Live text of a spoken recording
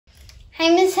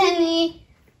Henry.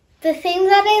 The thing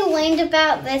that I learned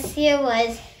about this year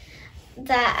was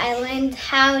that I learned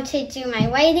how to do my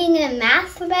writing and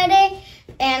math better,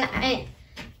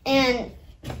 and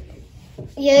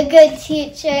you're a good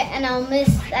teacher, and I'll miss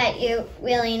that you're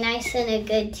really nice and a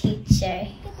good teacher.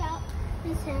 About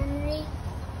Ms. Henry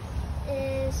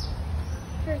is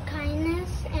her kindness,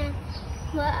 and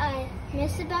what I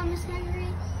miss about Ms. Henry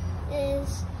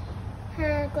is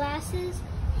her glasses,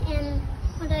 and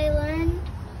what I learned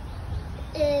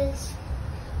is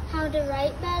how to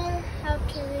write better, how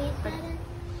to read better.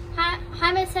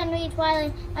 Hi Ms. Henry, it's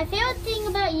Wyland. My favorite thing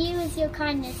about you is your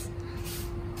kindness.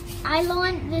 I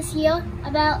learned this year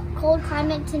about cold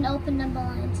climates and open number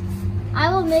lines.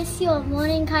 I will miss you a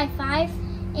morning high five,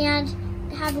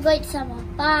 and have a great summer.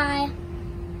 Bye.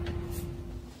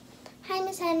 Hi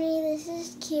Ms. Henry, this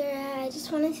is Kira. I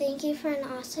just want to thank you for an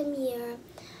awesome year.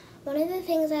 One of the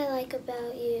things I like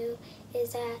about you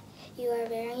is that you are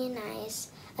very nice.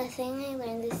 A thing I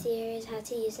learned this year is how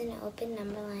to use an open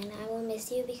number line. I will miss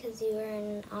you because you are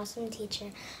an awesome teacher.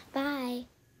 Bye.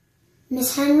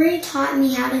 Ms. Henry taught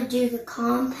me how to do the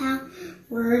compound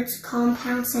words,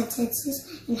 compound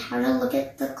sentences, and how to look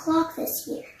at the clock this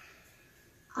year.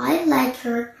 I like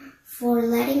her for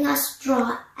letting us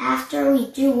draw after we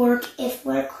do work if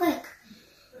we're quick.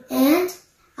 And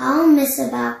I'll miss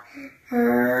about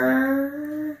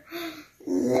her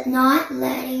not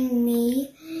letting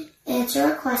me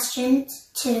answer a question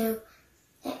to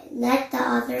let the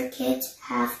other kids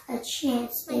have a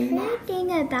chance in My favorite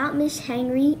thing about Ms.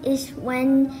 Henry is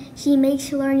when she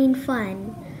makes learning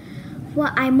fun.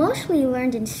 What I mostly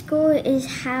learned in school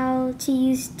is how to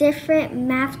use different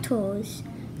math tools,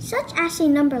 such as a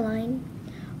number line.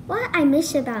 What I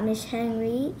miss about Ms.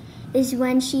 Henry is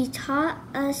when she taught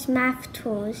us math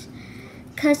tools,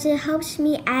 because it helps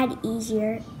me add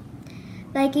easier,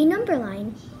 like a number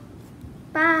line.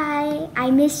 Bye,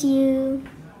 I miss you.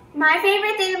 My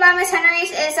favorite thing about Ms. Henry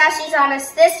is that she's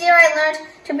honest. This year I learned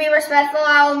to be respectful.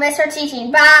 I will miss her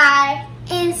teaching. Bye.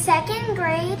 In second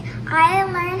grade, I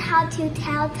learned how to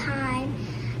tell time.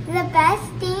 The best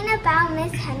thing about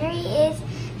Ms. Henry is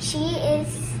she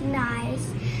is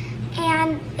nice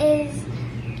and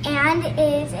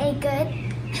is a good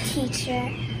teacher.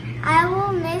 I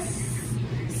will miss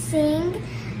seeing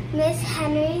Ms.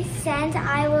 Henry since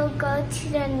I will go to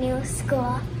the new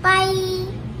school. Bye.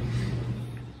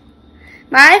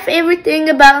 My favorite thing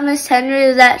about Ms. Henry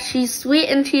is that she's sweet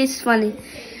and she's funny.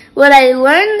 What I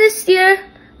learned this year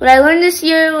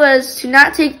was to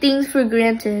not take things for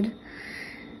granted.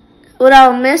 What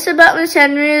I'll miss about Ms.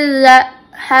 Henry is that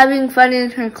having fun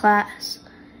in her class.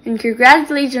 And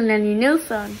congratulations on your new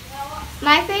phone.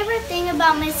 My favorite thing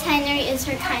about Ms. Henry is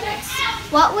her kindness.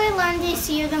 What we learned this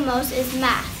year the most is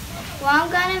math. What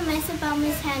I'm gonna miss about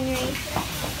Ms.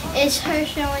 Henry is her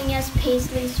showing us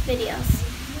Paisley's videos.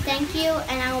 Thank you,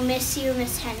 and I will miss you,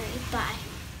 Ms. Henry. Bye.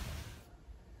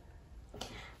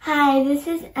 Hi, this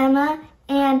is Emma,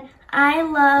 and I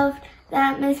love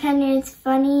that Ms. Henry is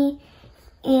funny,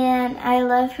 and I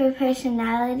love her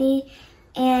personality,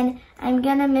 and I'm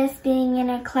gonna miss being in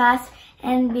her class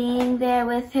and being there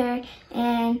with her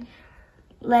and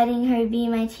letting her be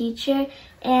my teacher.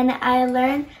 And I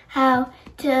learned how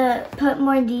to put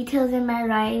more details in my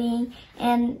writing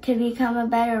and to become a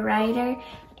better writer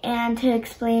and to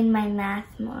explain my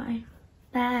math more.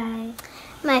 Bye.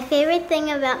 My favorite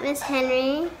thing about Ms.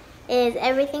 Henry is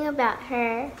everything about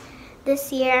her.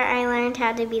 This year I learned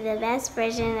how to be the best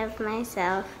version of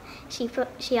myself.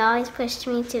 She always pushed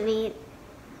me to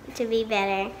be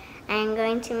better. I'm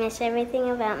going to miss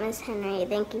everything about Ms. Henry.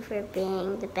 Thank you for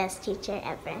being the best teacher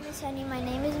ever. Ms. Henry, my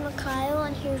name is Mikhail,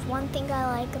 and here's one thing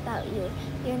I like about you.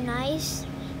 You're nice,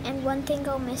 and one thing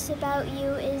I'll miss about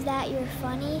you is that you're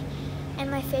funny. And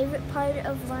my favorite part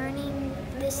of learning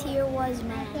this year was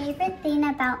math. My favorite thing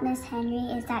about Ms.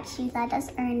 Henry is that she let us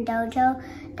earn dojo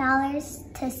dollars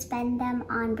to spend them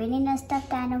on bringing a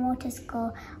stuffed animal to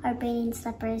school or bringing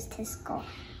slippers to school.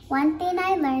 One thing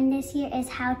I learned this year is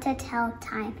how to tell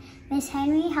time. Ms.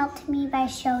 Henry helped me by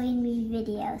showing me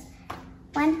videos.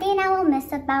 One thing I will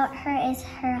miss about her is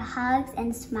her hugs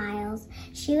and smiles.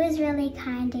 She was really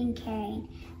kind and caring.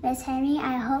 Ms. Henry,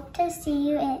 I hope to see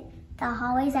you in the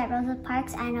hallways at Rosa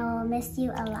Parks, and I will miss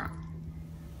you a lot.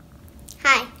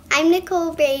 Hi, I'm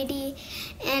Nicole Brady,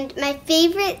 and my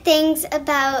favorite things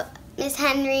about Ms.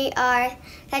 Henry are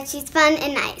that she's fun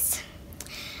and nice.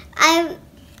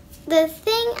 The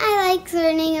thing I liked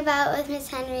learning about with Ms.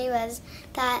 Henry was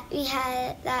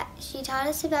that she taught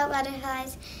us about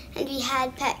butterflies, and we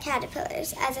had pet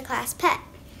caterpillars as a class pet.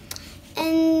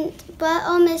 And what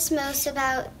I'll miss most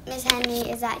about Ms.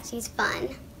 Henry is that she's fun.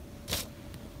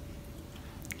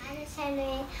 Hi Miss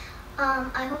Henry.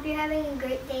 I hope you're having a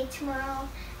great day tomorrow.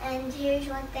 And here's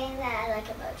one thing that I like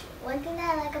about you. One thing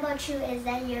that I like about you is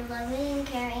that you're loving and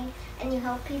caring, and you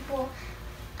help people.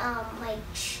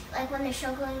 Like when they're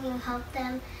struggling, you help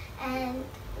them. And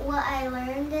what I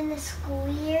learned in the school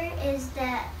year is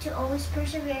that to always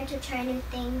persevere to try new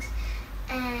things.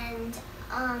 And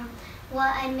what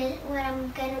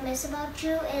I'm gonna miss about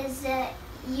you is that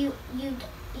you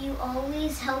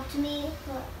always helped me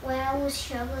when I was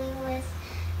struggling with,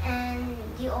 and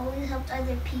you always helped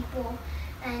other people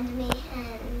and me.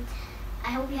 And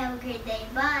I hope you have a great day.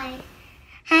 Bye.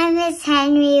 Hi, Miss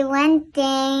Henry. One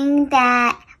thing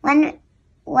that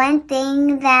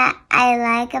I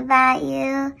like about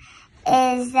you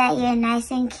is that you're nice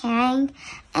and caring.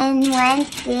 And one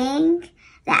thing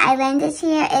that I learned this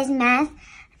year is math.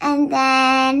 And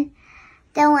then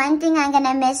the one thing I'm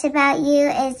gonna miss about you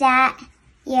is that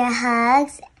your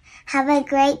hugs. Have a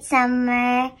great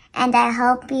summer, and I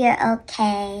hope you're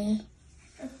okay.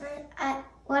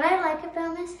 What I like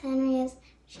about Miss Henry is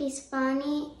she's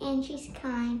funny and she's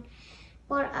kind.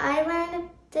 What I learned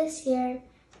this year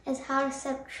is how to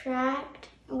subtract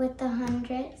with the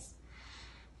hundreds.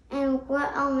 And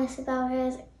what I'll miss about her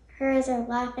is her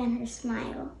laugh and her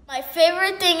smile. My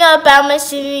favorite thing about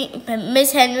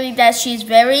Ms. Henry that she's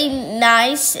very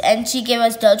nice and she gave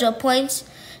us dojo points.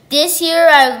 This year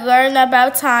I learned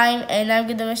about time and I'm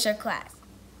gonna miss her class.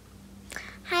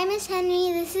 Hi, Miss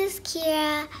Henry, this is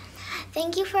Kira.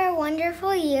 Thank you for a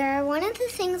wonderful year. One of the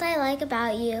things I like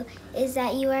about you is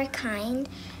that you are kind.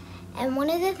 And one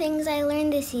of the things I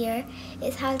learned this year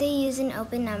is how to use an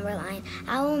open number line.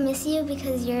 I will miss you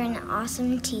because you're an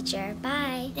awesome teacher.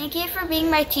 Bye. Thank you for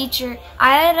being my teacher.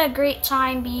 I had a great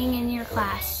time being in your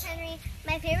class. Henry,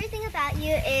 my favorite thing about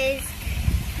you is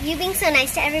you being so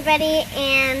nice to everybody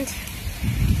and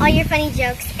all your funny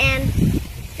jokes. And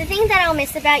the thing that I'll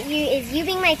miss about you is you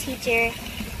being my teacher.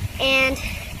 And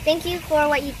thank you for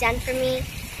what you've done for me.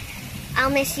 I'll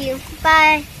miss you.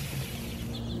 Bye.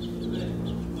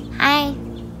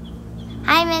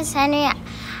 Hi, Miss Henry.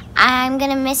 I'm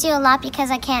gonna miss you a lot because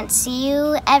I can't see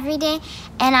you every day,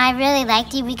 and I really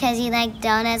liked you because you like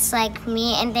donuts like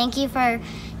me, and thank you for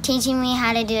teaching me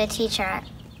how to do a t-shirt.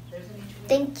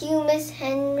 Thank you, Miss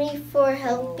Henry, for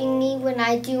helping me when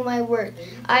I do my work.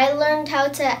 I learned how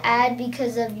to add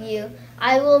because of you.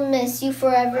 I will miss you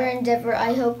forever and ever.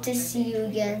 I hope to see you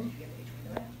again.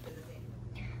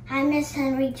 Hi, Miss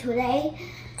Henry. Today,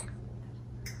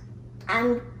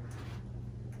 I'm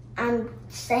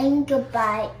saying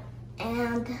goodbye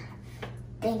and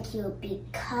thank you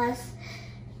because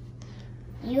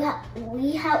we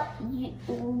have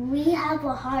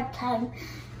a hard time.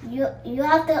 You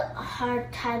have the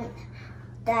hard time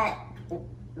that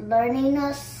learning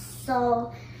us.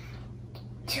 So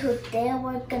today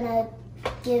we're gonna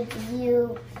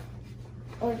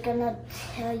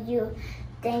tell you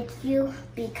thank you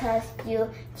because you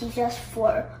teach us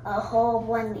for a whole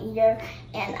 1 year,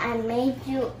 and I made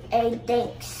you a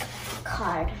thanks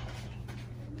card.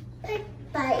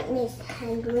 Bye, Miss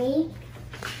Henry.